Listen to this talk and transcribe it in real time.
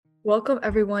Welcome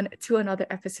everyone to another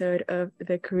episode of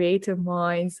The Creative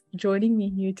Minds. Joining me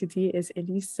here today is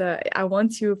Elissa. I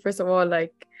want you, first of all,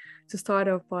 to start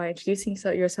off by introducing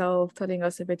yourself, telling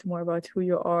us a bit more about who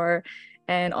you are.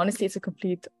 And honestly, it's a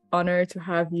complete honor to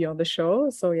have you on the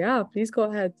show. So yeah, please go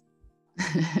ahead.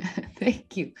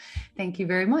 Thank you. Thank you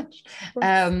very much. Of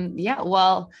course.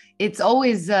 Well, it's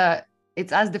always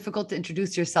it's as difficult to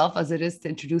introduce yourself as it is to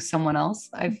introduce someone else,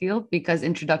 I feel, because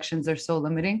introductions are so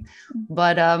limiting.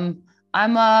 But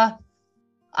I'm a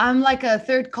I'm like a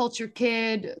third culture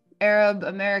kid, Arab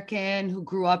American who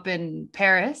grew up in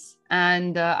Paris,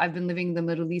 and I've been living in the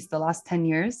Middle East the last 10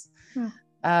 years. Yeah.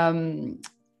 Um,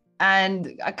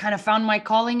 and I kind of found my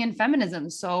calling in feminism.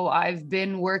 So I've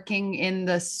been working in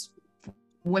this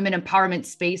women empowerment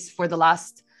space for the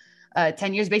last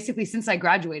 10 years, basically since I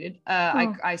graduated.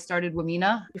 I started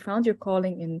Womena. You found your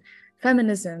calling in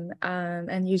feminism,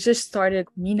 and you just started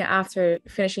Womena after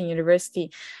finishing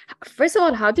university. First of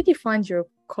all, how did you find your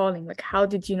calling? Like, how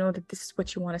did you know that this is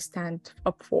what you want to stand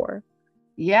up for?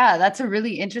 Yeah, that's a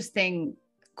really interesting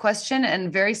question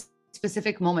and very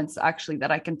specific moments actually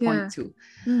that I can point to.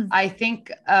 I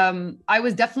think I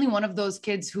was definitely one of those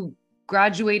kids who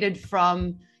graduated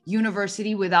from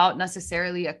university without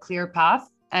necessarily a clear path.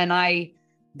 And I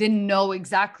didn't know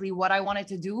exactly what I wanted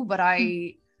to do, but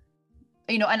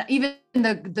and even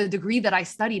the degree that I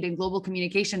studied in global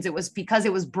communications, it was because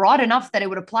it was broad enough that it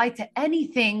would apply to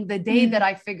anything the day that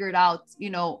I figured out,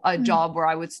 a job where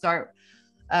I would start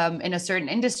in a certain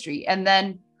industry. And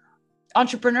then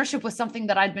entrepreneurship was something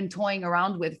that I'd been toying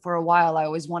around with for a while. I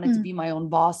always wanted to be my own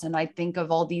boss. And I think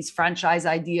of all these franchise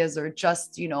ideas or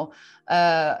just,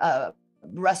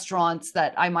 restaurants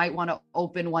that I might want to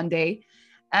open one day.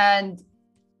 And,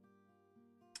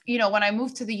 when I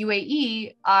moved to the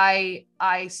UAE,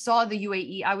 I saw the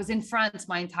UAE. I was in France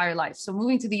my entire life. So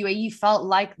moving to the UAE felt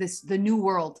like the new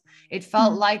world. It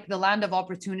felt like the land of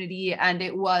opportunity. And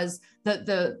it was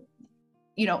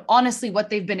honestly, what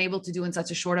they've been able to do in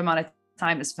such a short amount of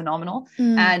time is phenomenal.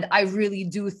 And I really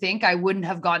do think I wouldn't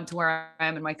have gotten to where I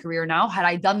am in my career now had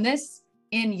I done this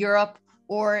in Europe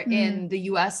or in the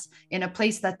US, in a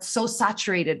place that's so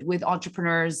saturated with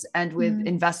entrepreneurs and with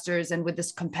investors and with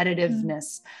this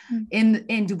competitiveness.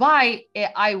 In Dubai,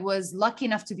 I was lucky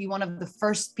enough to be one of the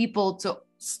first people to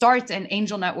start an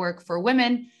angel network for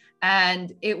women.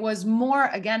 And it was more,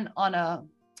 again,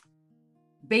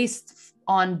 based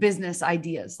on business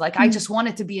ideas. Like I just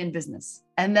wanted to be in business.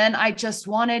 And then I just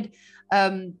wanted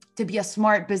to be a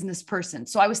smart business person.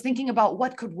 So I was thinking about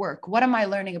what could work. What am I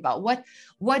learning about?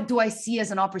 What do I see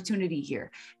as an opportunity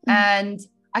here? And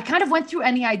I kind of went through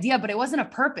any idea, but it wasn't a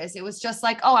purpose. It was just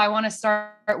like, oh, I want to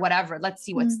start whatever. Let's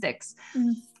see what sticks.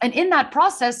 And in that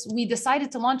process, we decided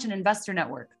to launch an investor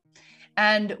network.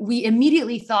 And we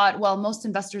immediately thought, well, most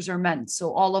investors are men.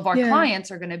 So all of our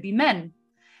clients are going to be men.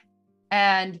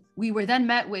 And we were then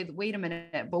met with, wait a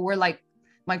minute, but we're like,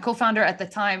 my co-founder at the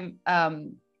time,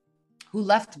 who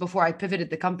left before I pivoted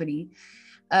the company,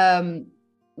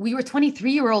 we were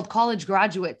 23-year-old college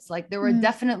graduates. Like there were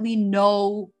definitely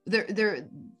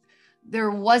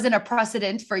there wasn't a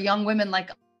precedent for young women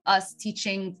like us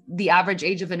teaching the average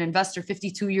age of an investor,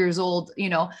 52 years old,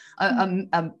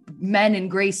 men in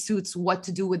gray suits, what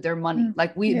to do with their money.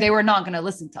 Like they were not going to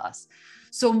listen to us.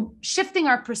 So shifting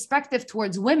our perspective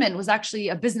towards women was actually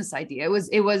a business idea. It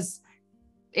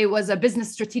was a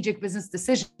strategic business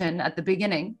decision at the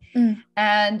beginning.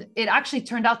 And it actually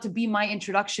turned out to be my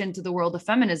introduction to the world of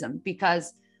feminism,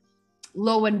 because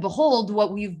lo and behold,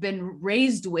 what we've been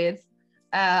raised with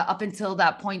up until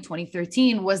that point,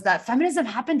 2013, was that feminism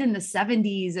happened in the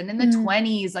 70s and in the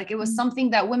 20s. Like it was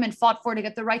something that women fought for to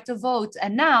get the right to vote.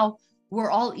 And now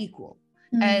we're all equal.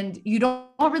 And you don't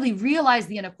really realize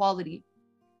the inequality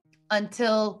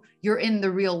until you're in the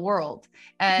real world.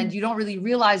 And you don't really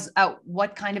realize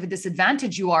what kind of a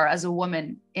disadvantage you are as a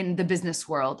woman in the business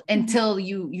world until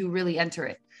you really enter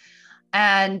it.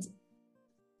 And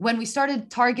when we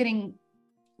started targeting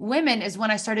women is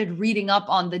when I started reading up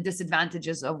on the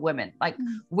disadvantages of women, like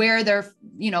where they're,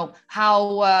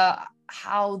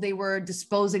 how they were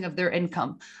disposing of their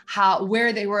income,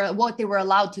 what they were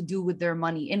allowed to do with their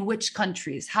money, in which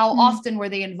countries, how often were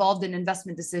they involved in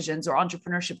investment decisions or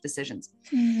entrepreneurship decisions.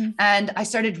 And I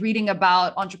started reading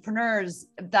about entrepreneurs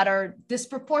that are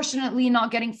disproportionately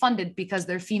not getting funded because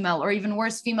they're female, or even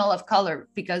worse, female of color,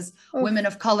 because women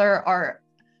of color are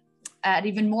at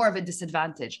even more of a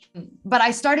disadvantage. But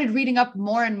I started reading up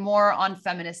more and more on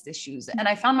feminist issues. And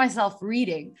I found myself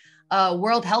reading a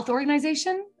World Health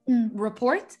Organization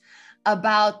report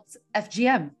about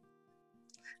FGM,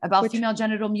 about female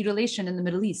genital mutilation in the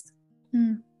Middle East.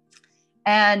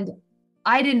 And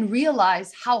I didn't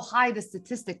realize how high the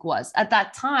statistic was. At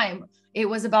that time, it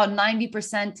was about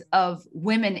 90% of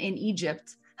women in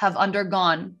Egypt have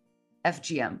undergone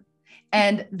FGM.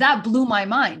 And that blew my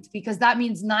mind, because that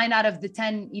means 9 out of the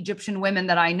 10 Egyptian women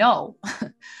that I know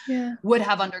would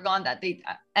have undergone that.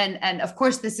 And of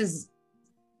course, this is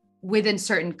within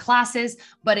certain classes,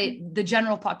 but the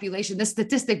general population, the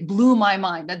statistic blew my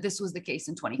mind that this was the case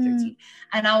in 2013.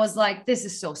 And I was like, this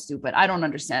is so stupid. I don't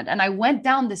understand. And I went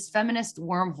down this feminist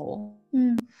wormhole,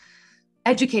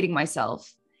 educating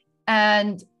myself,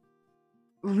 and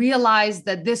realized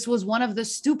that this was one of the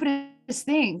stupidest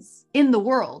things in the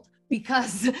world,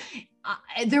 because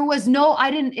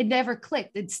it never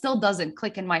clicked. It still doesn't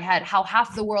click in my head how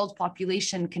half the world's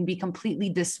population can be completely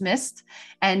dismissed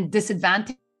and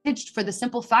disadvantaged for the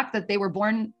simple fact that they were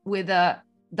born with a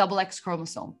double X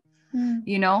chromosome,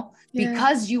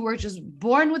 because you were just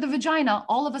born with a vagina.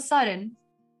 All of a sudden,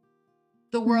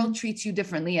 the world treats you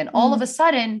differently. And all of a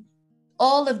sudden,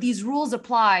 all of these rules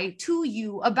apply to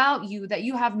you, about you, that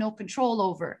you have no control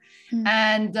over.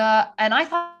 And I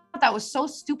thought that was so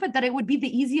stupid that it would be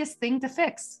the easiest thing to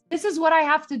fix. This is what I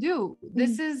have to do.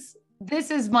 This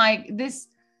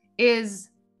is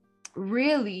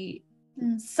really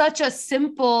such a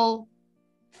simple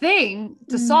thing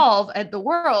to solve in the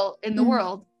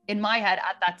world, in my head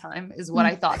at that time, is what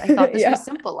I thought. I thought this was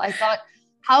simple. I thought,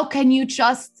 how can you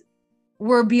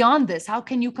we're beyond this. How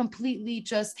can you completely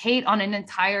just hate on an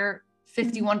entire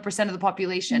 51% of the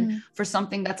population for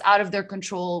something that's out of their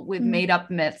control with made up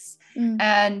myths?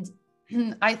 And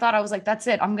I thought, I was like, that's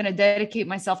it. I'm going to dedicate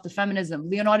myself to feminism.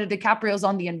 Leonardo DiCaprio's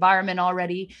on the environment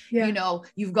already.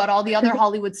 You've got all the other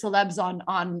Hollywood celebs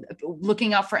on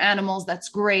looking out for animals. That's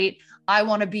great. I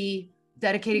want to be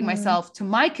dedicating myself to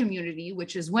my community,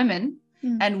 which is women,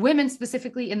 and women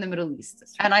specifically in the Middle East.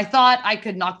 And I thought I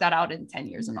could knock that out in 10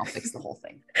 years and I'll fix the whole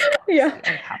thing.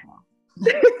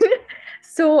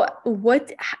 So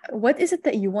what is it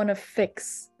that you want to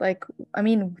fix? Like, I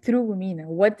mean, through Womena,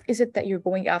 what is it that you're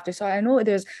going after? So I know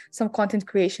there's some content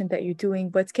creation that you're doing,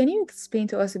 but can you explain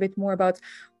to us a bit more about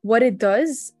what it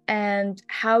does and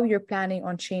how you're planning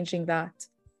on changing that?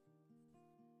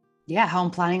 Yeah, how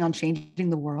I'm planning on changing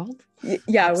the world?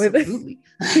 Yeah, absolutely.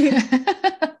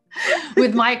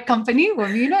 With my company,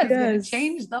 Womena is going to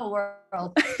change the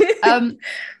world.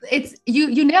 It's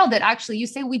you nailed it. Actually, you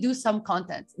say we do some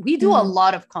content. We do a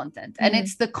lot of content, and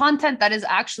it's the content that is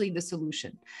actually the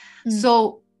solution.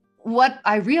 So what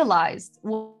I realized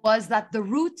was that the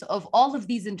root of all of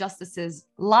these injustices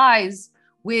lies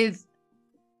with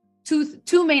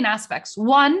two main aspects.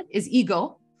 One is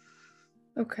ego.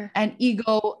 And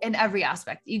ego in every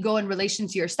aspect, ego in relation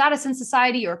to your status in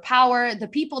society, your power. The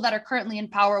people that are currently in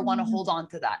power want to hold on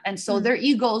to that. And so their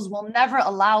egos will never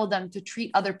allow them to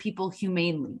treat other people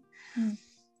humanely.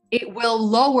 It will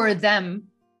lower them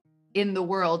in the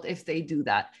world if they do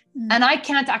that. And I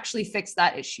can't actually fix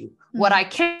that issue. What I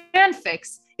can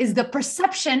fix is the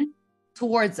perception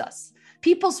towards us.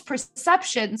 People's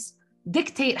perceptions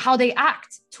dictate how they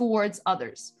act towards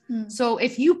others. So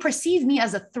if you perceive me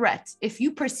as a threat, if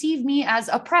you perceive me as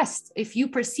oppressed, if you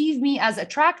perceive me as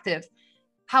attractive,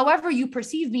 however you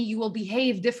perceive me, you will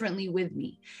behave differently with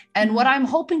me. And what I'm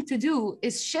hoping to do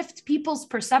is shift people's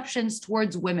perceptions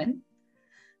towards women.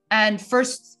 And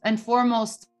first and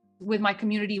foremost, with my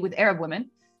community, with Arab women,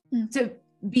 to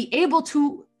be able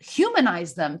to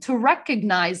humanize them, to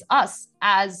recognize us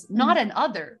as not an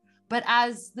other, but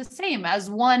as the same, as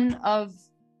one of,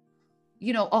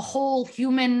 a whole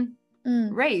human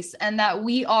race, and that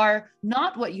we are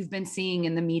not what you've been seeing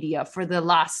in the media for the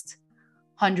last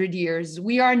 100 years.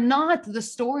 We are not the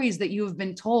stories that you have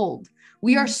been told.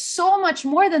 We are so much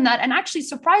more than that. And actually,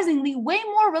 surprisingly, way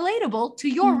more relatable to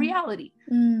your reality,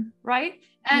 right?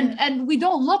 And we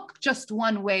don't look just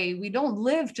one way. We don't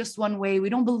live just one way. We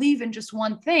don't believe in just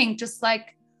one thing. Just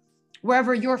like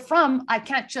wherever you're from, I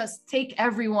can't just take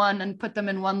everyone and put them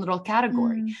in one little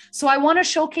category. So I want to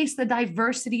showcase the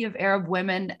diversity of Arab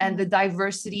women and the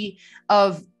diversity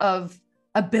of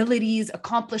abilities,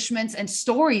 accomplishments, and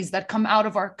stories that come out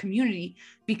of our community.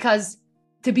 Because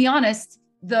to be honest,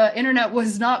 the internet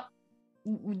wasn't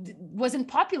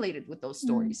populated with those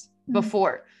stories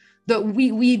before.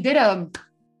 We did a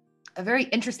very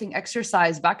interesting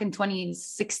exercise back in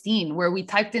 2016 where we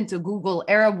typed into Google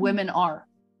Arab women are.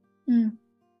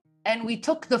 And we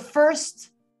took the first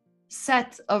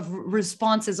set of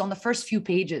responses on the first few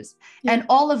pages, and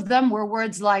all of them were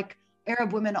words like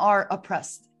Arab women are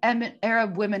oppressed,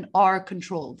 Arab women are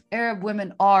controlled, Arab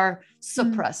women are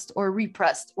suppressed or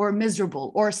repressed or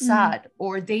miserable or sad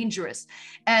or dangerous.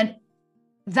 And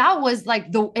that was like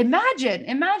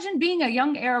imagine being a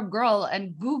young Arab girl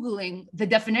and Googling the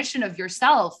definition of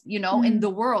yourself, in the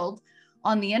world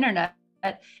on the internet,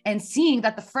 and seeing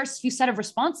that the first few set of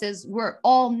responses were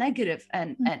all negative.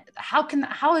 And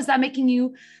how is that making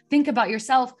you think about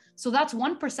yourself? So that's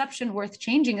one perception worth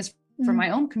changing, is for my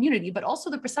own community, but also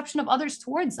the perception of others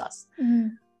towards us.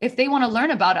 If they want to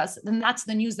learn about us, then that's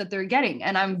the news that they're getting.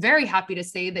 And I'm very happy to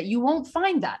say that you won't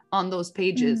find that on those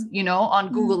pages,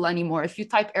 on Google anymore. If you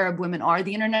type Arab women are,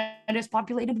 the internet is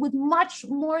populated with much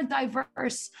more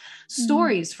diverse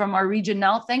stories from our region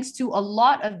now, thanks to a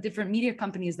lot of different media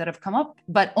companies that have come up,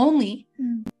 but only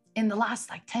in the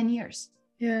last 10 years.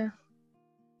 Yeah.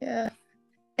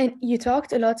 And you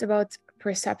talked a lot about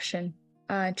perception,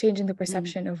 changing the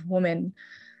perception of women.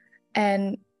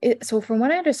 And so from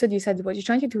what I understood, you said what you're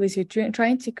trying to do is you're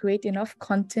trying to create enough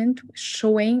content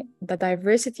showing the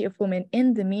diversity of women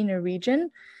in the MENA region,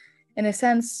 in a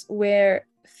sense where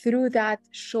through that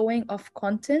showing of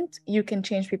content, you can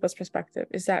change people's perspective.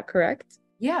 Is that correct?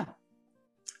 Yeah,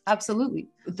 absolutely.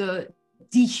 The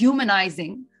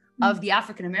dehumanizing of the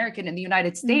African American in the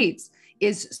United States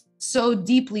is so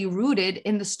deeply rooted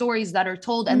in the stories that are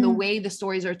told and the way the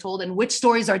stories are told, and which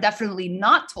stories are definitely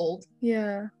not told.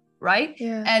 Yeah. Right?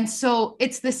 Yeah. And so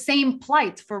it's the same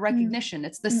plight for recognition.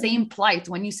 It's the same plight.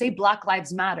 When you say Black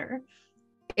Lives Matter,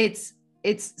 it's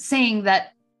saying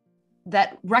that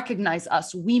recognize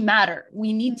us. We matter.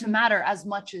 We need to matter as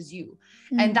much as you.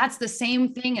 And that's the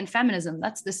same thing in feminism.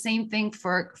 That's the same thing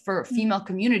for female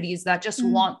communities that just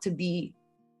want to be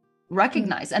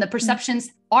recognized. And the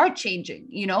perceptions are changing.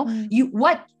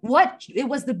 What it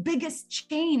was the biggest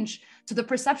change to the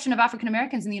perception of African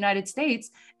Americans in the United States,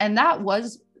 and that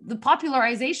was the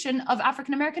popularization of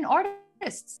African American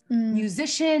artists,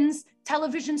 musicians,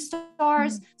 television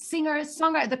stars, singers,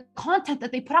 songwriters, the content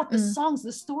that they put out, the songs,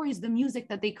 the stories, the music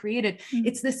that they created.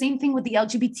 It's the same thing with the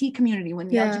LGBT community. When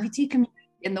the LGBT community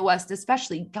in the West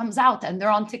especially comes out and they're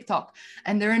on TikTok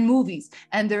and they're in movies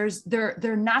and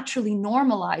they're naturally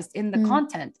normalized in the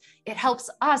content, it helps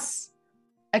us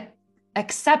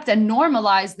accept and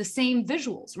normalize the same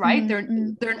visuals, right?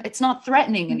 It's not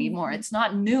threatening anymore. It's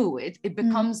not new. It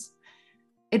becomes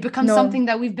something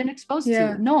that we've been exposed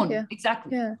to, known.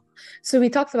 Exactly. Yeah. So we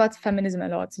talked about feminism a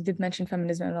lot. You did mention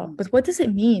feminism a lot, but what does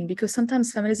it mean? Because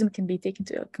sometimes feminism can be taken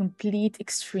to a complete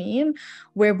extreme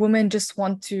where women just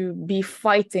want to be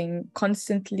fighting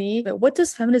constantly. But what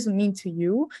does feminism mean to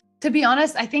you? To be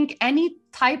honest, I think any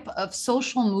type of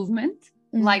social movement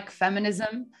like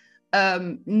feminism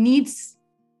needs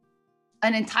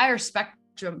an entire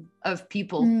spectrum of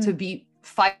people to be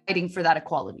fighting for that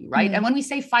equality, right? And when we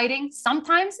say fighting,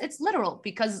 sometimes it's literal,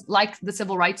 because like the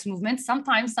civil rights movement,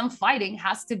 sometimes some fighting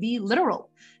has to be literal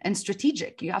and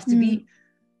strategic. You have to be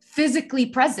physically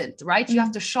present, right? You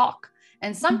have to shock.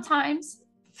 And sometimes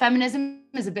feminism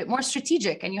is a bit more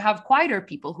strategic, and you have quieter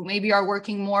people who maybe are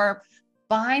working more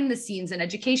behind the scenes in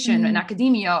education and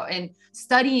academia and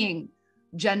studying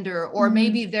gender, or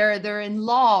maybe they're in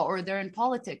law or they're in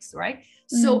politics, right?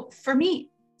 So for me,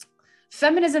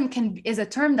 feminism is a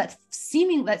term that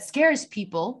scares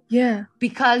people,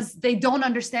 because they don't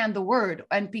understand the word,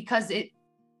 and because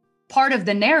part of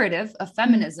the narrative of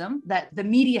feminism that the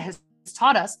media has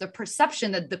taught us, the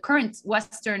perception that the current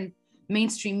Western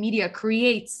mainstream media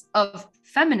creates of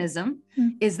feminism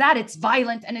is that it's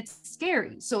violent and it's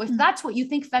scary. So if that's what you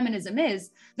think feminism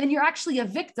is, then you're actually a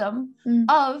victim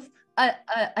of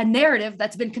a narrative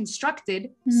that's been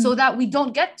constructed so that we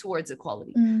don't get towards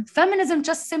equality. Feminism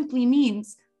just simply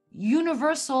means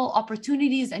universal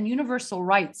opportunities and universal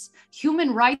rights,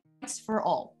 human rights for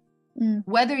all,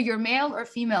 whether you're male or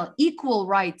female, equal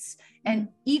rights and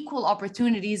equal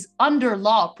opportunities under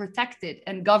law, protected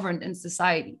and governed in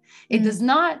society. It does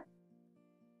not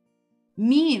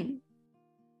mean,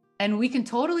 and we can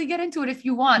totally get into it if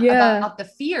you want, about the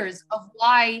fears of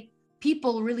why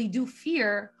people really do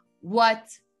fear what,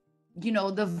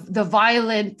 the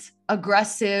violent,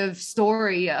 aggressive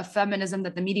story of feminism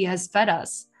that the media has fed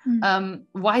us,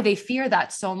 why they fear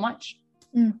that so much.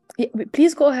 Yeah,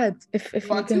 please go ahead if you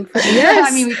want can. to?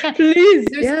 Yes, I mean, we can. Please.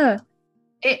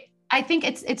 I think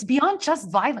it's beyond just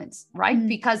violence, right?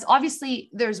 Because obviously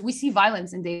we see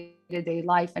violence in day-to-day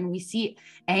life, and we see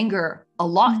anger a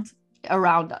lot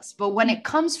around us. But when it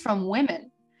comes from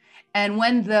women, and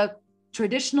when the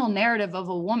traditional narrative of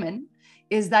a woman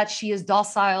is that she is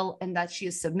docile and that she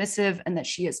is submissive and that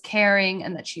she is caring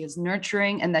and that she is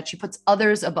nurturing and that she puts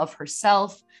others above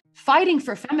herself, fighting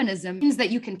for feminism means that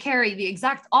you can carry the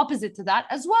exact opposite to that,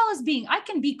 as well as I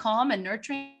can be calm and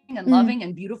nurturing and loving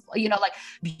and beautiful,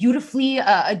 beautifully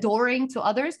adoring to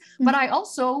others. But I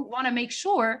also want to make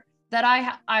sure that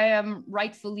I am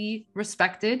rightfully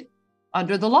respected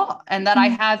under the law, and that I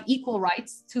have equal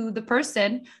rights to the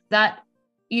person that,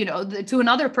 you know, to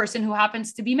another person who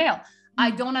happens to be male.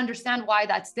 I don't understand why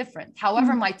that's different.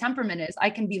 However, my temperament is, I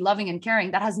can be loving and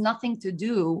caring. That has nothing to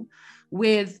do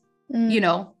with, you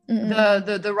know,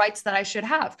 the rights that I should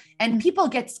have. And people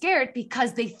get scared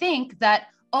because they think that,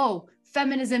 oh,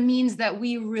 feminism means that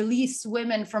we release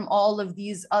women from all of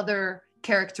these other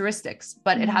characteristics,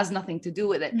 but it has nothing to do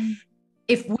with it.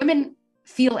 If women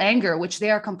feel anger, which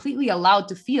they are completely allowed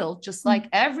to feel, just like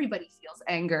everybody feels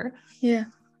anger,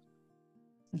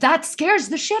 that scares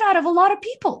the shit out of a lot of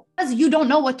people, because you don't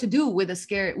know what to do with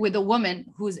a woman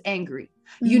who's angry.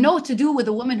 You know what to do with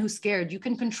a woman who's scared. You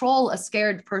can control a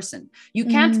scared person. You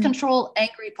can't control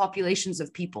angry populations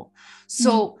of people.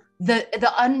 So the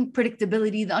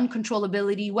unpredictability, the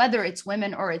uncontrollability, whether it's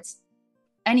women or it's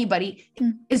anybody,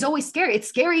 is always scary. It's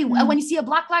scary when you see a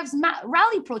Black Lives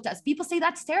rally protest. People say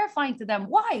that's terrifying to them.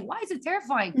 Why is it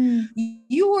terrifying?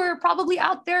 You were probably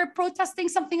out there protesting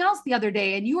something else the other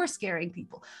day and you were scaring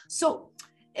people. So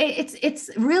it's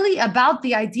really about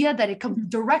the idea that it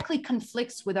directly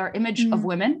conflicts with our image of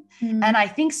women. And I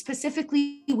think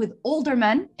specifically with older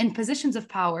men in positions of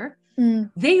power,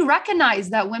 they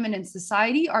recognize that women in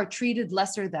society are treated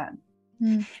lesser than.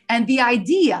 And the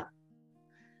idea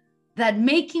that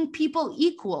making people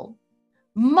equal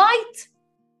might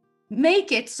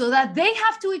make it so that they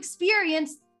have to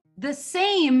experience the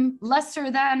same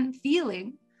lesser than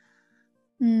feeling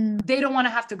they don't want to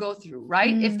have to go through,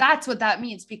 right? If that's what that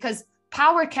means, because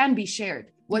power can be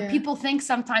shared. What people think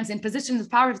sometimes in positions of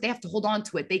power, they have to hold on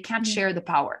to it. They can't share the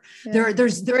power. There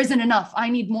isn't enough. I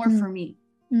need more for me,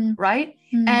 right?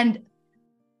 And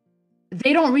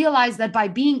they don't realize that by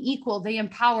being equal, they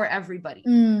empower everybody.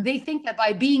 They think that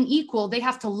by being equal, they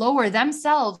have to lower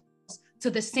themselves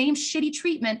to the same shitty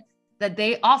treatment that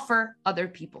they offer other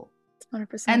people.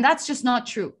 100%. And that's just not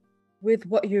true. With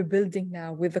what you're building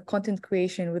now, with the content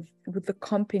creation, with the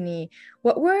company,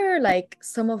 what were like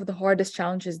some of the hardest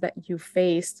challenges that you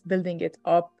faced building it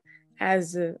up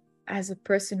as a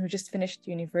person who just finished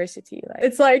university? Like,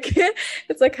 it's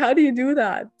like, how do you do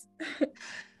that?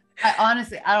 I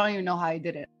don't even know how I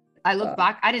did it. I look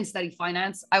back, I didn't study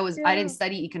finance. I didn't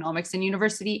study economics in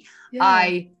university.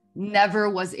 I never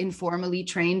was informally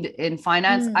trained in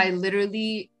finance. I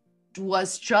literally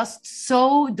was just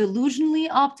so delusionally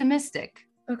optimistic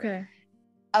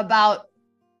about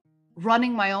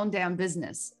running my own damn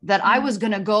business that I was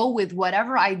going to go with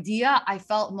whatever idea I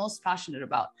felt most passionate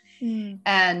about.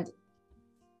 And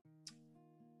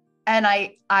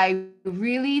I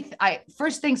really,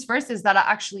 first things first is that I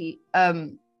actually,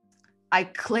 I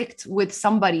clicked with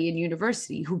somebody in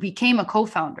university who became a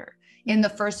co-founder in the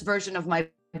first version of my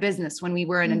business when we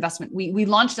were an investment. We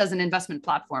launched as an investment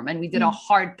platform and we did a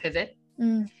hard pivot.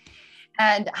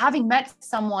 And having met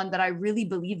someone that I really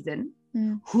believed in,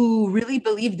 who really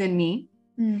believed in me,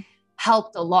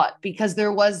 helped a lot, because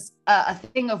there was a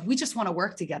thing of, we just want to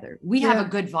work together. We have a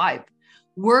good vibe.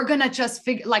 We're going to just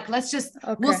figure, like,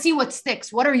 we'll see what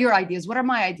sticks. What are your ideas? What are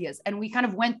my ideas? And we kind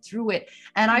of went through it.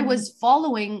 And I was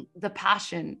following the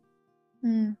passion,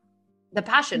 and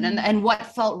what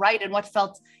felt right and what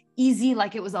felt easy,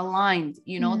 like it was aligned,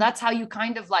 you know. That's how you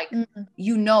kind of like,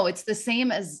 you know, it's the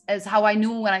same as how I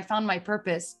knew when I found my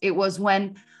purpose. It was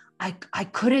when I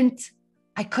couldn't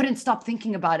stop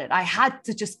thinking about it. I had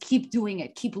to just keep doing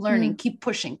it, keep learning, keep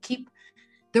pushing,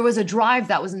 there was a drive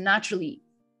that was naturally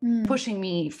pushing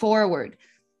me forward.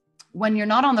 When you're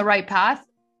not on the right path,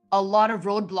 a lot of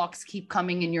roadblocks keep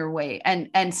coming in your way.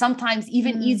 And sometimes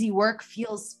even easy work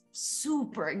feels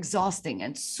super exhausting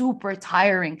and super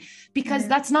tiring, because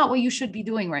that's not what you should be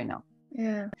doing right now.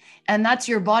 And that's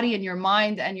your body and your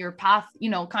mind and your path, you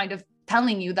know, kind of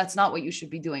telling you that's not what you should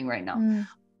be doing right now.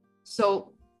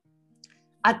 So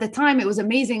at the time, it was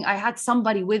amazing. I had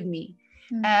somebody with me.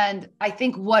 And I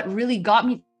think what really got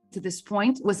me to this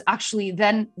point was actually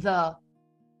then the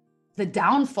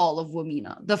downfall of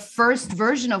Womena. The first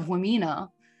version of Womena,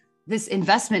 this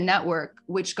investment network,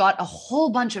 which got a whole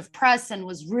bunch of press and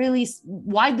was really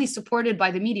widely supported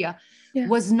by the media,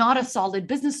 was not a solid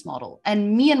business model.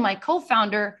 And me and my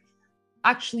co-founder,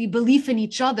 actually, belief in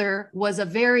each other was a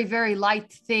very, very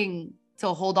light thing to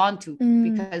hold on to,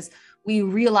 because we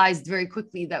realized very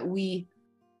quickly that we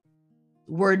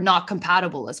were not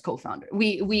compatible as co-founder.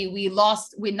 We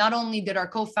not only did our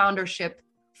co-foundership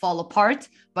fall apart,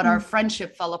 but our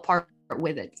friendship fell apart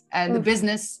with it. And the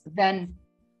business then,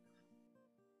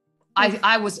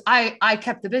 I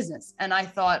kept the business, and I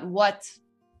thought,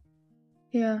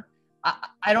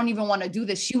 I don't even want to do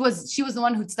this. She was the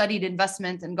one who'd studied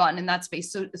investment and gotten in that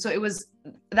space. So it was,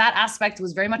 that aspect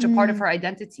was very much a part of her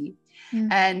identity.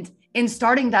 And in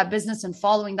starting that business and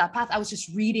following that path, I was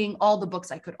just reading all the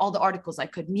books I could, all the articles I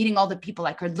could, meeting all the people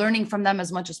I could, learning from them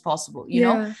as much as possible, you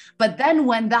know? But then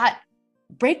when that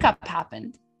breakup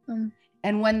happened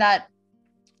and when that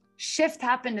shift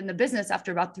happened in the business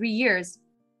after about 3 years,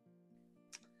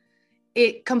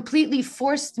 it completely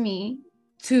forced me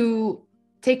to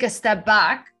take a step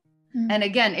back. And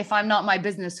again, if I'm not my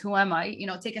business, who am I? You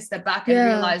know, take a step back and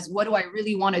realize, what do I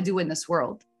really want to do in this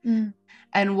world?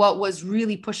 And what was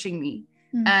really pushing me.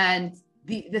 And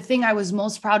the thing I was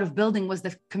most proud of building was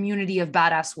the community of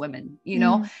badass women, you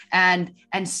know, and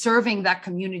serving that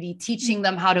community, teaching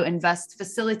them how to invest,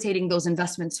 facilitating those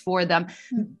investments for them,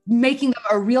 making them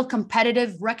a real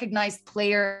competitive, recognized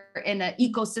player in an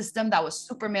ecosystem that was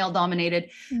super male dominated.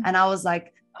 And I was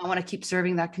like, I want to keep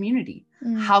serving that community.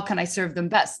 How can I serve them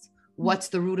best? What's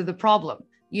the root of the problem?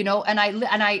 You know, and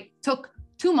I took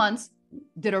 2 months,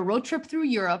 did a road trip through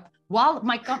Europe while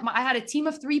I had a team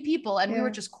of 3 people, and we were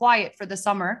just quiet for the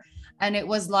summer. And it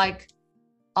was like,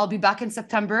 I'll be back in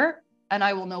September and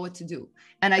I will know what to do.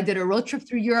 And I did a road trip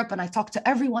through Europe and I talked to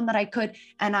everyone that I could.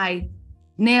 And I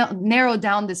narrowed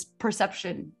down this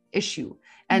perception issue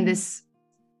and this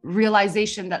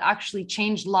realization that actually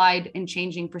change lied in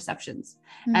changing perceptions.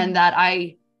 And that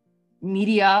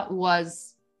media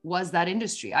was that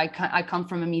industry. I come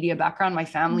from a media background. My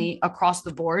family across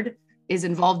the board is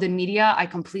involved in media. I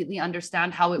completely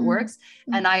understand how it works,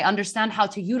 and I understand how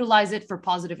to utilize it for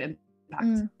positive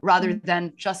impact rather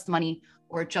than just money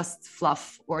or just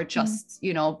fluff or just,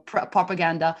 you know,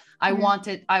 propaganda. I want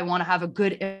to have a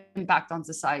good impact on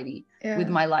society with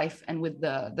my life and with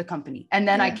the company. And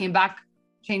then I came back,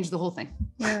 changed the whole thing.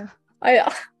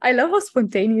 I love how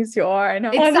spontaneous you are. And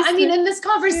I mean, in this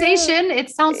conversation, it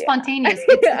sounds spontaneous.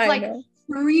 It's like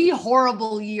 3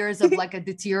 horrible years of like a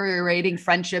deteriorating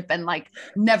friendship and like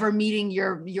never meeting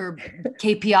your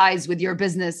KPIs with your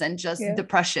business and just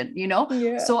depression, you know?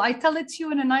 So I tell it to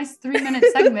you in a nice 3-minute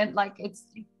segment, like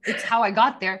it's how I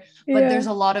got there, but there's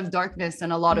a lot of darkness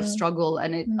and a lot of struggle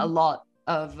and a lot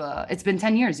of, it's been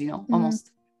 10 years, you know,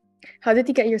 almost. How did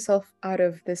you get yourself out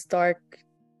of this dark,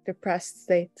 depressed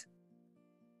state?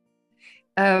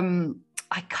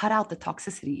 I cut out the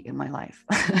toxicity in my life.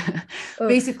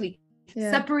 Basically,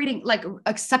 separating, like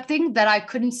accepting that I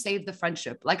couldn't save the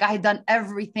friendship. Like I had done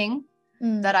everything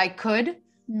that I could.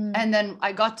 And then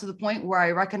I got to the point where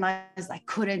I recognized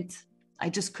I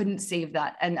just couldn't save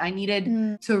that. And I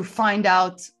needed to find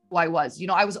out who I was. You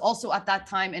know, I was also at that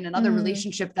time in another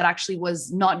relationship that actually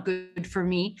was not good for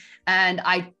me. And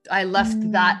I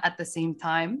left that at the same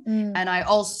time. And I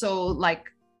also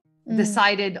like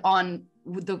decided on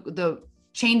the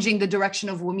changing the direction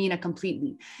of Womena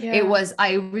completely. It was,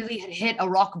 I really had hit a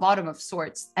rock bottom of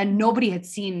sorts, and nobody had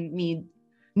seen me.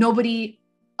 Nobody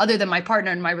other than my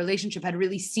partner in my relationship had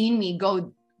really seen me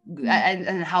go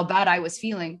and how bad I was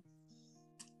feeling.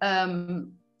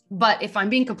 But if I'm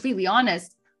being completely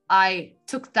honest, I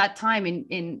took that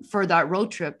time for that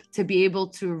road trip to be able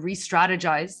to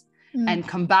re-strategize and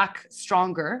come back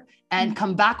stronger and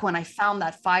come back when I found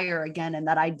that fire again and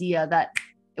that idea that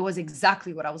it was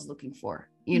exactly what I was looking for,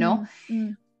 you know?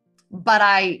 But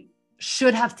I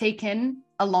should have taken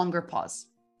a longer pause.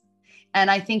 And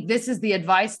I think this is the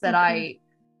advice that I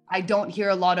don't hear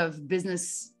a lot of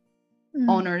business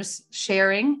owners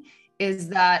sharing, is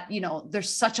that, you know, there's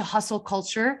such a hustle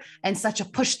culture and such a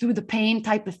push through the pain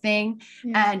type of thing,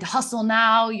 and hustle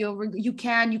now, you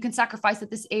can sacrifice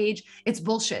at this age. It's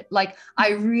bullshit. Like I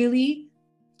really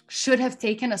should have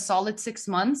taken a solid 6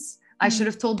 months. I should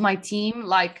have told my team,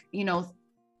 like, you know,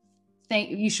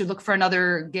 you should look for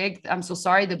another gig. I'm so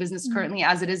sorry. The business currently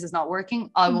as it is not working.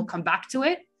 I will come back to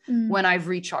it when I've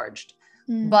recharged.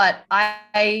 But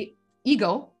I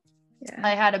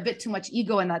had a bit too much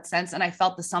ego in that sense. And I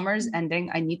felt the summer's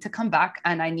ending. I need to come back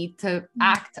and I need to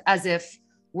act as if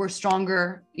we're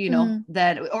stronger, you know,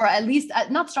 or at least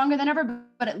not stronger than ever,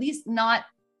 but at least not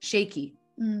shaky.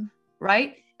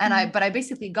 Right. And but I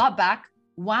basically got back,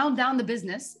 wound down the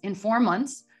business in 4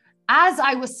 months as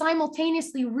I was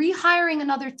simultaneously rehiring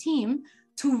another team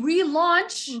to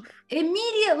relaunch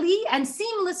immediately and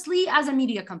seamlessly as a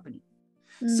media company.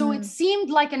 So it seemed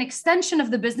like an extension of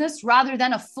the business rather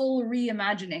than a full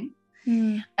reimagining.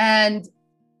 And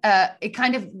it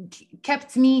kind of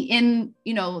kept me in,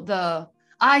 you know,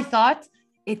 I thought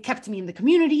it kept me in the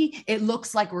community. It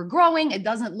looks like we're growing. It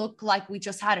doesn't look like we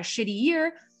just had a shitty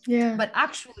year. But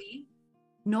actually,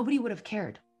 nobody would have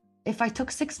cared if I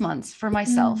took 6 months for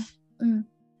myself. And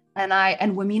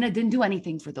Womena didn't do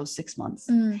anything for those 6 months.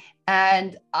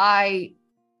 And I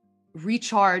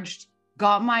recharged,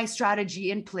 got my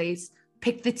strategy in place,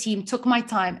 picked the team, took my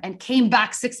time, and came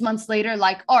back 6 months later,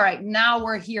 like, all right, now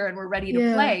we're here and we're ready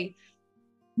to play,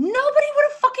 nobody would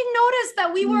have fucking noticed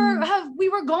that we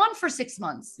were gone for 6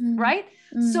 months, right?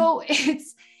 So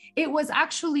it was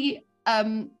actually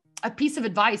a piece of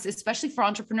advice, especially for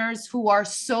entrepreneurs who are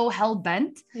so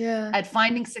hell-bent at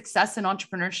finding success in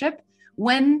entrepreneurship.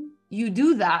 When you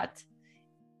do that,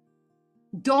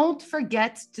 don't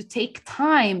forget to take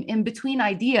time in between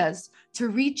ideas to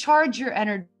recharge your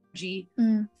energy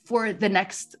for the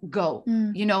next go.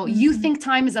 You know, you think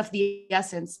time is of the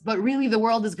essence, but really the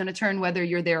world is going to turn whether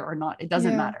you're there or not. It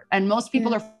doesn't matter. And most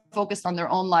people are focused on their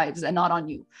own lives and not on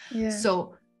you.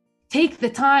 So take the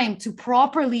time to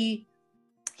properly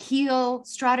heal,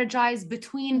 strategize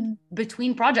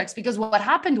between projects, because what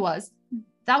happened was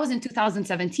that was in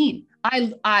 2017.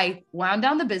 I wound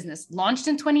down the business, launched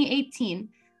in 2018,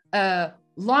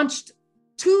 launched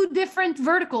 2 different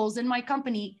verticals in my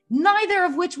company, neither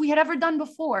of which we had ever done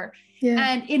before.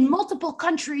 And in multiple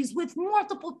countries with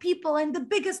multiple people and the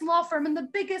biggest law firm and the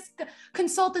biggest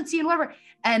consultancy and whatever.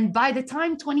 And by the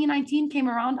time 2019 came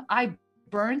around, I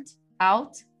burnt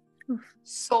out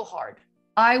so hard.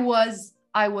 I was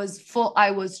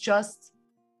just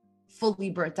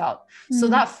fully burnt out. So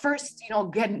that first,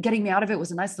 getting me out of it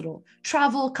was a nice little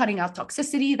travel, cutting out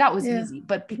toxicity. That was easy.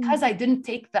 But because I didn't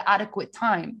take the adequate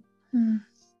time,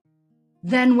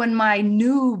 then when my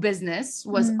new business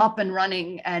was up and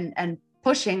running and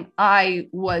pushing, I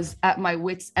was at my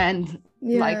wit's end,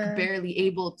 like barely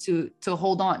able to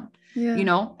hold on,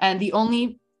 and the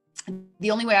only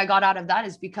way I got out of that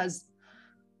is because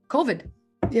COVID.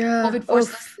 COVID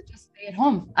forced us to just stay at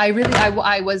home. I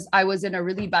was in a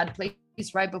really bad place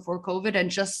right before COVID,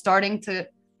 and just starting to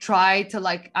try to,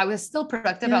 like, I was still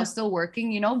productive. I was still working,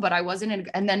 but I wasn't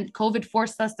and then COVID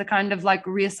forced us to kind of like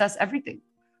reassess everything.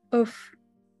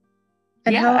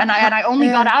 And I only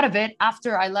got out of it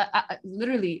after I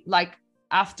literally, like,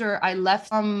 after I left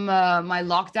from my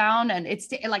lockdown, and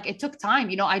it took time.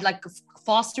 I like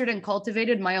fostered and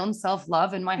cultivated my own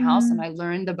self-love in my house, and I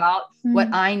learned about what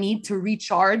I need to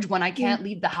recharge when I can't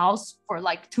leave the house for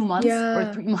like 2 months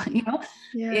or 3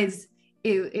 months.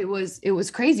 It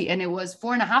was crazy, and it was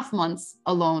 4.5 months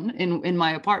alone in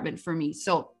my apartment for me.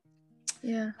 So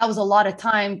that was a lot of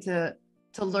time to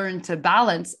learn to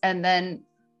balance. And then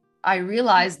I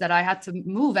realized that I had to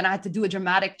move, and I had to do a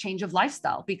dramatic change of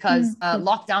lifestyle because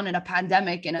lockdown in a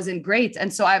pandemic, and it wasn't great. And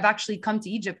so I've actually come to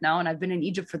Egypt now, and I've been in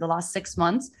Egypt for the last 6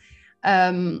 months.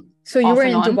 So you were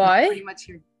in Dubai? Pretty much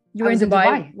here. You were in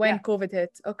Dubai when COVID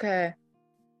hit. Okay.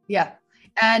 Yeah.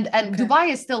 And Dubai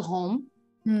is still home.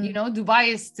 Dubai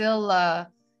is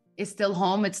still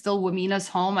home. It's still Womena's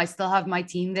home. I still have my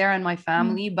team there and my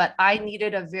family, but I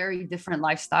needed a very different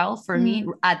lifestyle for me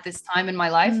at this time in my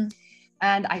life.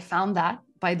 And I found that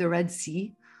by the Red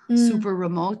Sea, super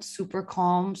remote, super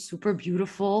calm, super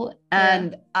beautiful.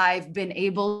 And I've been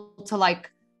able to like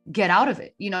get out of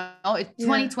it.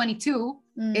 2022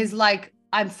 is like,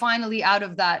 I'm finally out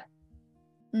of that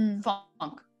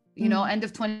funk. End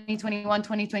of 2021,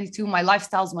 2022, my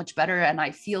lifestyle's much better, and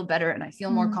I feel better, and I feel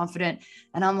more confident.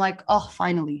 And I'm like, oh,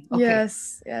 finally. Okay.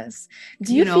 Yes.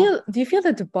 Do you feel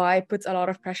that Dubai puts a lot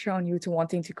of pressure on you to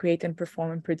wanting to create and perform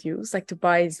and produce, like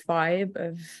Dubai's vibe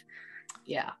of?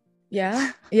 Yeah.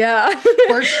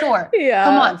 For sure.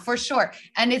 Come on, for sure.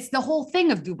 And it's the whole thing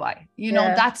of Dubai.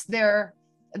 That's the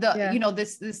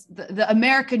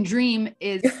American dream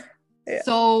is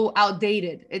so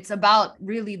outdated. It's about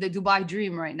really the Dubai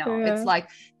dream right now. It's like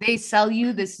they sell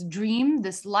you this dream,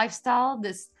 this lifestyle,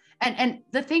 and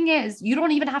the thing is, you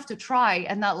don't even have to try,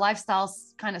 and that lifestyle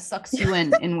kind of sucks you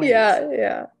in ways.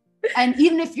 And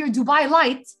even if you're Dubai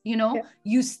light,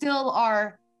 you still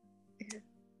are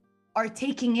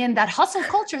taking in that hustle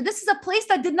culture. This is a place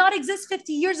that did not exist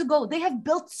 50 years ago. They have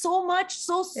built so much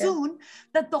so soon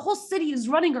that the whole city is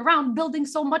running around building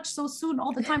so much so soon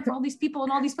all the time for all these people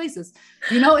in all these places.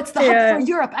 It's the hub for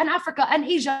Europe and Africa and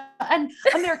Asia and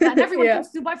America, and everyone comes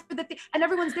to Dubai for the thing, and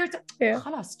everyone's there to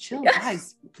خلاص, chill,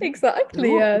 guys.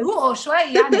 Exactly.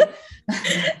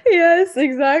 Yes,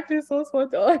 exactly. So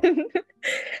spot on.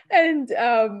 And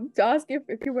to ask you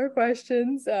a few more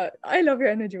questions, I love your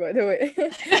energy, by the way.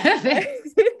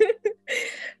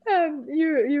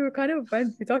 You kind of went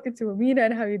talking to Womena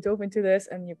and how you dove into this,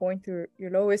 and you're going through your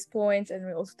lowest points, and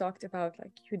we also talked about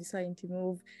like you deciding to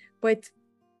move. But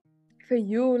for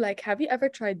you, like, have you ever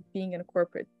tried being in a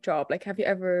corporate job? Like, have you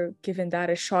ever given that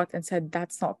a shot and said,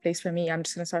 that's not a place for me, I'm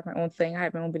just gonna start my own thing, I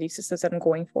have my own belief systems and I'm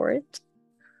going for it?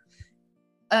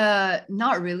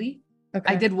 Not really.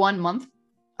 Okay. I did 1 month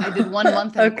in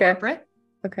corporate.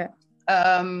 Okay.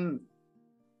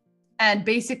 And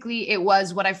basically it was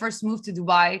when I first moved to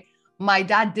Dubai, my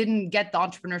dad didn't get the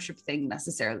entrepreneurship thing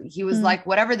necessarily. He was like,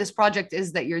 whatever this project is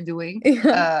that you're doing,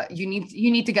 you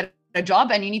need to get a job,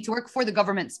 and you need to work for the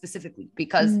government specifically,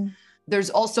 because there's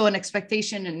also an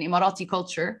expectation in Emirati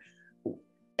culture.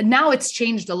 Now it's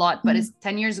changed a lot, but it's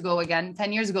 10 years ago again.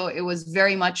 10 years ago, it was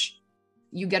very much,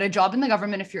 you get a job in the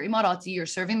government. If you're Emirati,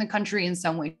 you're serving the country in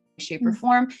some way, shape or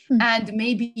form. And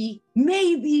maybe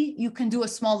you can do a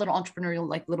small little entrepreneurial,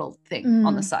 like little thing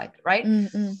on the side, right?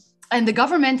 And the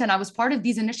government, and I was part of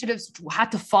these initiatives, had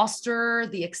to foster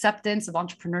the acceptance of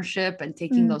entrepreneurship and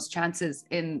taking those chances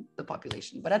in the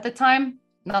population. But at the time,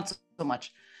 not so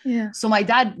much. Yeah. So my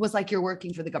dad was like, you're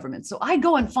working for the government. So I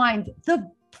go and find the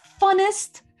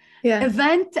funnest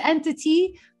event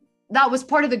entity that was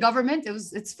part of the government.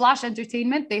 It's Flash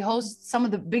Entertainment. They host some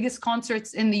of the biggest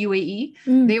concerts in the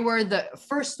UAE. They were the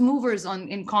first movers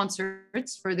in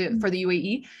concerts for the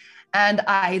UAE. And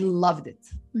I loved it.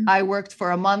 I worked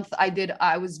for a month.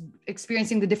 I was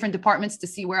experiencing the different departments to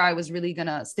see where I was really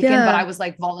gonna stick in, but I was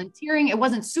like volunteering. It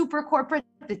wasn't super corporate.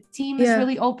 The team is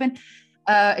really open.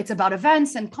 It's about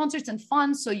events and concerts and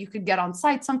fun. So you could get on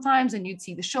site sometimes and you'd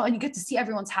see the show and you get to see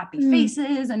everyone's happy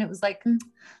faces. And it was like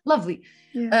lovely.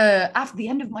 After the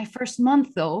end of my first month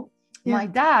though, my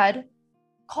dad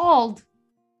called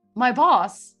my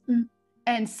boss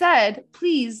and said,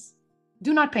 please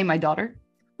do not pay my daughter.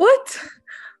 What?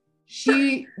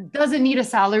 She doesn't need a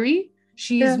salary.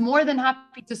 She is more than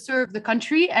happy to serve the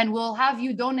country, and we'll have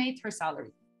you donate her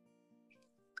salary.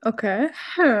 Okay.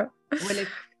 Well,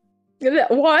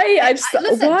 why?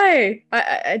 Why?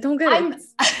 I don't get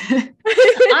it.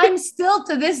 I'm still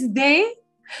to this day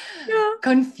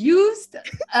confused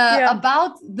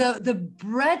about the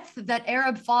breadth that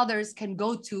Arab fathers can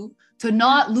go to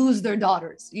not lose their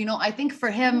daughters. You know, I think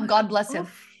for him, God bless him.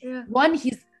 One,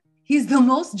 he's the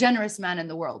most generous man in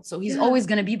the world. So he's always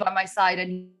going to be by my side,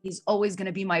 and he's always going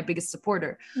to be my biggest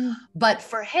supporter. But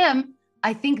for him,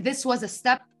 I think this was a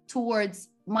step towards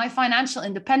my financial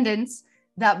independence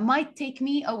that might take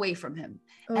me away from him.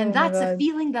 And that's a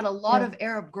feeling that a lot of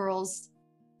Arab girls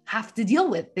have to deal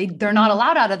with. They're not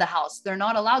allowed out of the house. They're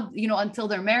not allowed, you know, until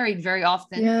they're married very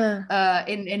often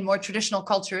in more traditional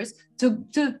cultures to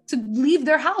leave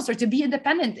their house or to be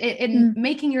independent. In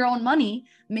making your own money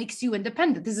makes you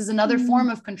independent. This is another form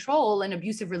of control in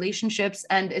abusive relationships,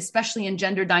 and especially in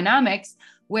gender dynamics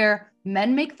where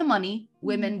men make the money,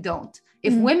 women don't.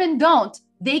 If women don't,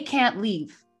 they can't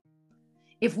leave.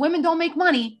 If women don't make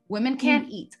money, women can't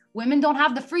eat. Women don't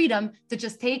have the freedom to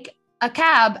just take a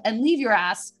cab and leave your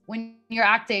ass when you're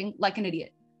acting like an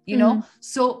idiot, you know?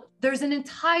 So there's an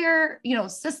entire, you know,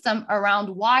 system around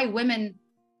why women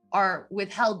are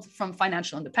withheld from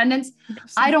financial independence.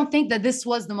 I don't think that this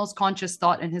was the most conscious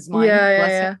thought in his mind.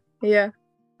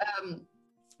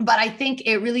 But I think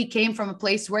it really came from a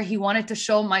place where he wanted to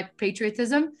show my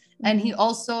patriotism, and he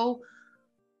also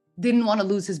didn't want to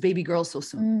lose his baby girl so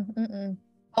soon.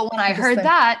 But when I heard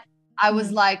that, I was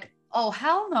like, oh,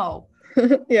 hell no.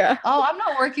 Oh, I'm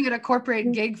not working at a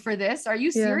corporate gig for this. Are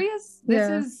you serious? This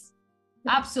is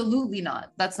absolutely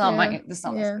not. That's not my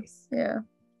space.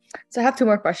 So I have two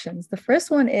more questions. The first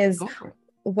one is,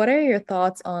 what are your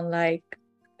thoughts on like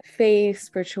faith,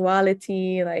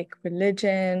 spirituality, like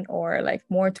religion, or like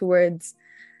more towards,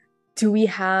 do we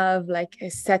have like a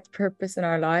set purpose in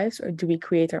our lives, or do we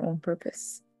create our own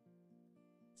purpose?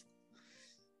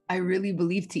 I really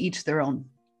believe to each their own.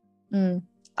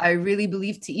 I really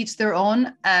believe to each their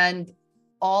own. And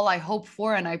all I hope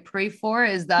for and I pray for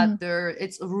is that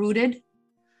it's rooted,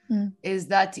 is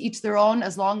that to each their own,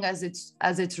 as long as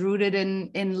it's rooted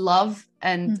in love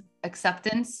and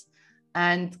acceptance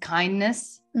and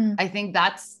kindness. I think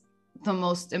that's the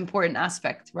most important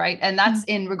aspect, right? And that's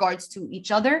in regards to each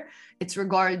other. It's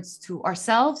regards to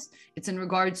ourselves. It's in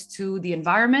regards to the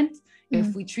environment.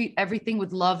 If we treat everything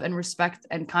with love and respect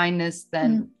and kindness,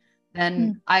 then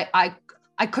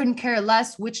I couldn't care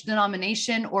less which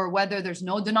denomination, or whether there's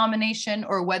no denomination,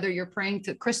 or whether you're praying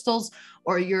to crystals,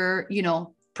 or you're, you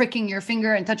know, pricking your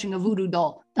finger and touching a voodoo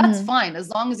doll. That's fine, as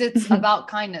long as it's about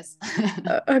kindness.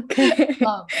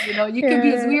 Love, you know, you can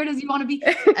be as weird as you want to be.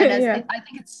 And I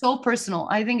think it's so personal.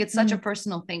 I think it's such a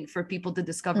personal thing for people to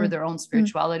discover their own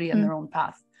spirituality and their own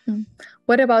path.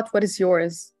 What is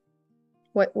yours?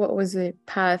 What was the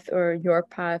path, or your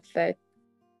path that,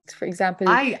 for example,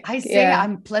 I say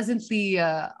I'm pleasantly,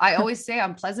 I always say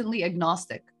I'm pleasantly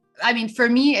agnostic. I mean, for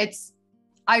me,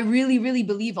 I really, really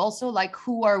believe also, like,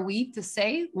 who are we to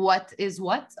say what is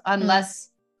what,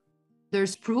 unless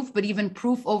there's proof, but even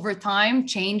proof over time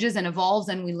changes and evolves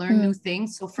and we learn new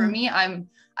things. So for me,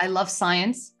 I love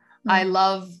science. I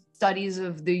love studies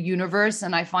of the universe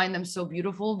and I find them so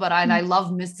beautiful, but I love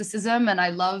mysticism and I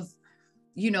love,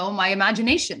 my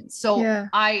imagination. So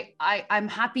I'm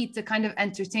happy to kind of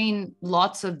entertain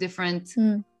lots of different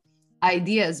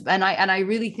ideas. And I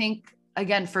really think,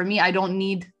 again, for me, I don't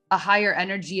need a higher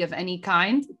energy of any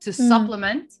kind to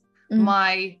supplement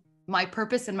my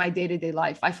purpose in my day-to-day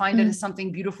life. I find it is something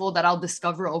beautiful that I'll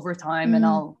discover over time and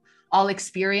I'll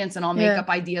experience and I'll make up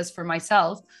ideas for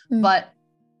myself. But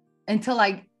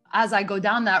as I go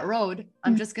down that road,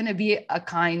 I'm just going to be a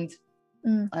kind,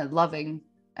 loving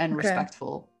and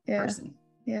respectful person.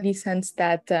 Yeah. In the sense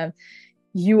that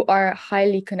you are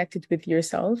highly connected with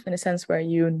yourself, in a sense where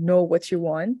you know what you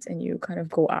want and you kind of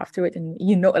go after it, and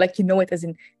you know it as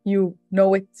in you know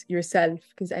it yourself.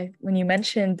 Because when you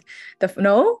mentioned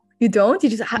no, you don't. You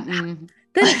just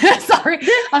sorry,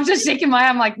 I'm just shaking my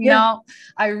head. I'm like, no,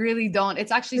 I really don't.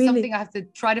 It's actually something I have to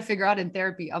try to figure out in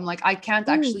therapy. I'm like, I can't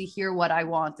actually hear what I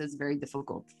want. It's very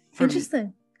difficult for me.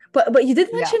 But you did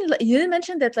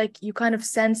mention that like you kind of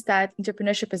sense that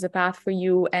entrepreneurship is a path for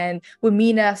you, and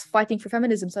Womena fighting for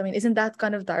feminism. So I mean, isn't that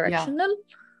kind of directional? Yeah.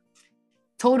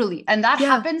 Totally. And that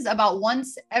happens about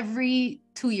once every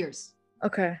 2 years.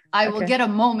 Okay. I will get a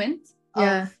moment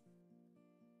of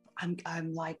I'm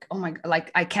like, oh my God, like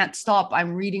I can't stop.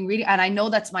 I'm reading. And I know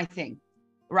that's my thing.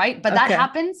 Right. But that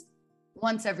happens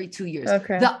once every 2 years.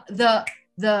 Okay.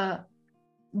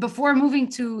 Before moving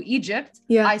to Egypt,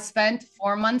 I spent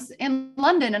 4 months in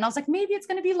London, and I was like, maybe it's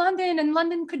going to be London, and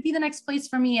London could be the next place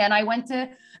for me. And I went to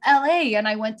LA, and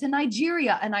I went to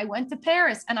Nigeria, and I went to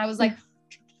Paris, and I was like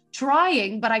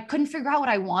trying, but I couldn't figure out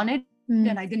what I wanted.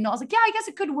 And I didn't know. I was like, I guess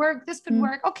it could work. This could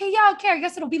work. Okay. I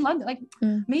guess it'll be London. Like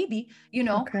maybe,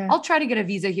 I'll try to get a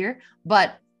visa here, but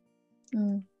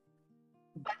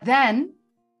then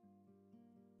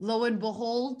lo and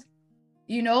behold,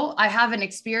 I have an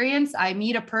experience, I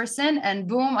meet a person, and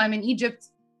boom, I'm in Egypt,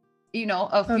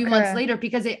 a few months later,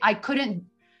 because it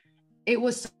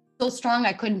was so strong.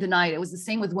 I couldn't deny it. It was the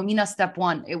same with Womena step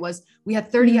 1. We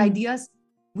had 30 ideas.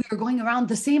 We were going around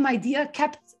the same idea,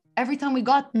 every time we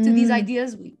got to these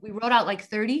ideas, we wrote out like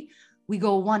 30. We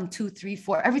go 1, 2, 3,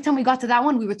 4. Every time we got to that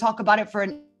one, we would talk about it for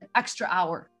an extra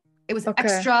hour. It was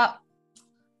extra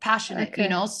passionate,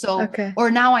 or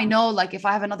now I know, like if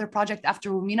I have another project after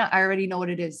Womena, I already know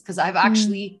what it is, because I've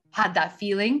actually had that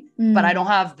feeling, but I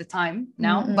don't have the time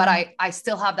now, but I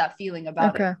still have that feeling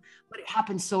about it. But it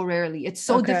happens so rarely. It's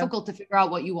so difficult to figure out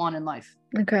what you want in life.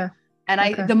 And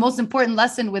the most important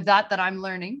lesson with that I'm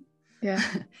learning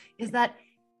is that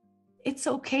it's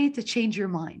okay to change your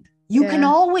mind. You can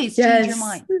always change your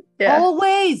mind.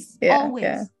 Always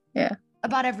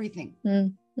about everything.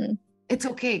 It's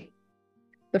okay.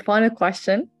 The final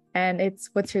question, and it's,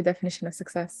 what's your definition of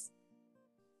success?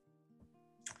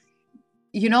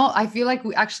 I feel like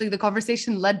the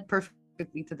conversation led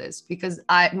perfectly to this, because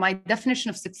my definition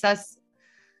of success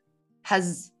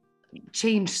has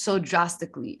changed so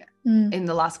drastically in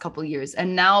the last couple of years.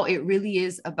 And now it really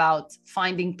is about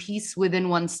finding peace within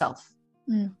oneself.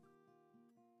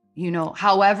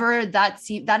 However,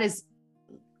 that is,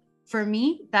 for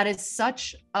me, that is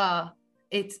such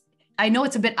I know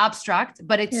it's a bit abstract,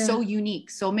 but it's so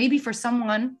unique. So maybe for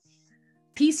someone,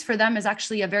 peace for them is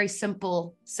actually a very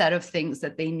simple set of things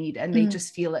that they need, and they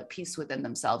just feel at peace within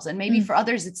themselves. And maybe for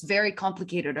others, it's very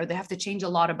complicated, or they have to change a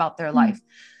lot about their life.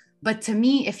 But to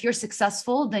me, if you're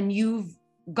successful, then you've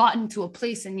gotten to a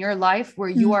place in your life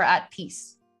where you are at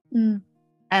peace.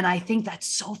 And I think that's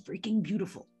so freaking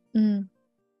beautiful,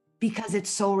 because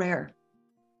it's so rare.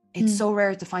 It's so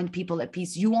rare to find people at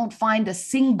peace. You won't find a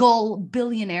single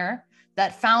billionaire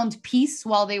that found peace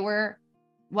while they were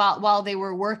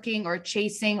working or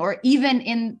chasing, or even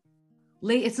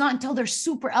it's not until they're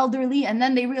super elderly and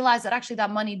then they realize that actually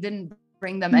that money didn't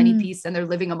bring them any peace, and they're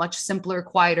living a much simpler,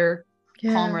 quieter,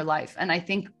 calmer life. And I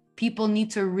think people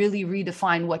need to really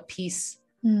redefine what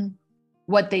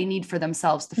they need for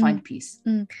themselves to find peace.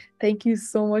 Thank you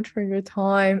so much for your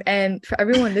time. And for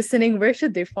everyone listening, where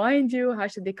should they find you? How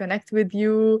should they connect with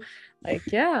you?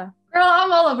 Girl,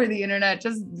 I'm all over the internet.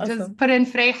 Just put in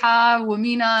Freiha,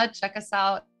 Womena, check us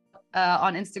out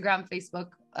on Instagram,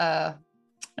 Facebook.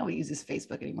 Nobody uses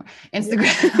Facebook anymore.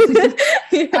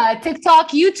 Instagram,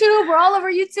 TikTok, YouTube. We're all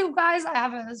over YouTube, guys. I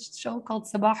have a show called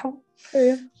Sabahu.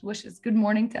 Which is good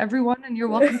morning to everyone, and you're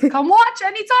welcome to come watch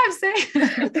anytime.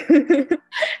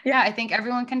 I think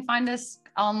everyone can find us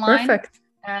online. Perfect.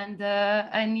 And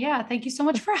thank you so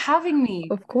much for having me.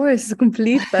 Of course, it's a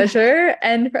complete pleasure.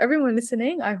 And for everyone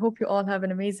listening, I hope you all have an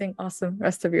amazing, awesome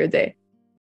rest of your day.